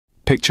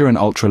Picture an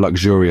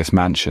ultra-luxurious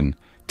mansion,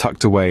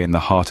 tucked away in the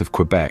heart of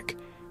Quebec,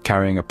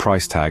 carrying a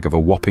price tag of a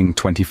whopping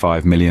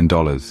 $25 million.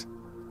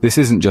 This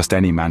isn't just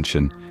any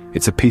mansion,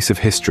 it's a piece of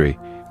history,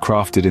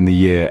 crafted in the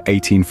year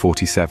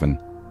 1847.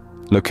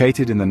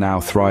 Located in the now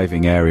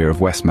thriving area of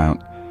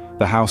Westmount,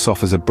 the house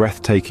offers a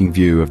breathtaking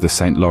view of the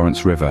St.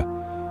 Lawrence River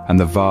and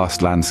the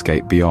vast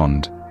landscape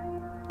beyond.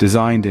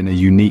 Designed in a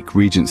unique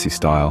Regency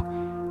style,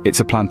 it's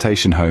a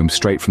plantation home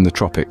straight from the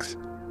tropics,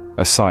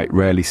 a sight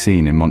rarely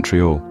seen in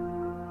Montreal.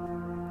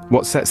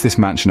 What sets this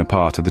mansion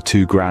apart are the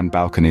two grand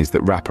balconies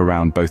that wrap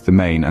around both the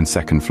main and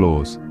second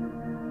floors.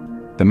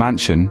 The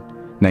mansion,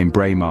 named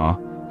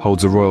BRAEMAR,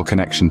 holds a royal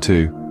connection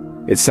too.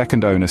 Its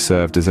second owner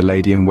served as a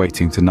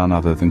lady-in-waiting to none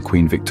other than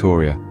Queen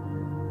Victoria.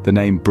 The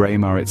name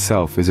BRAEMAR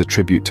itself is a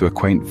tribute to a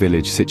quaint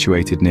village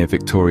situated near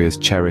Victoria's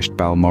cherished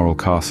Balmoral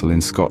Castle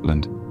in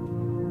Scotland.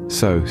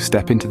 So,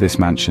 step into this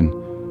mansion,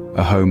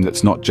 a home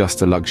that's not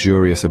just a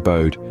luxurious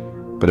abode,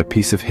 but a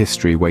piece of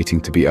history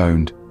waiting to be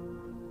owned.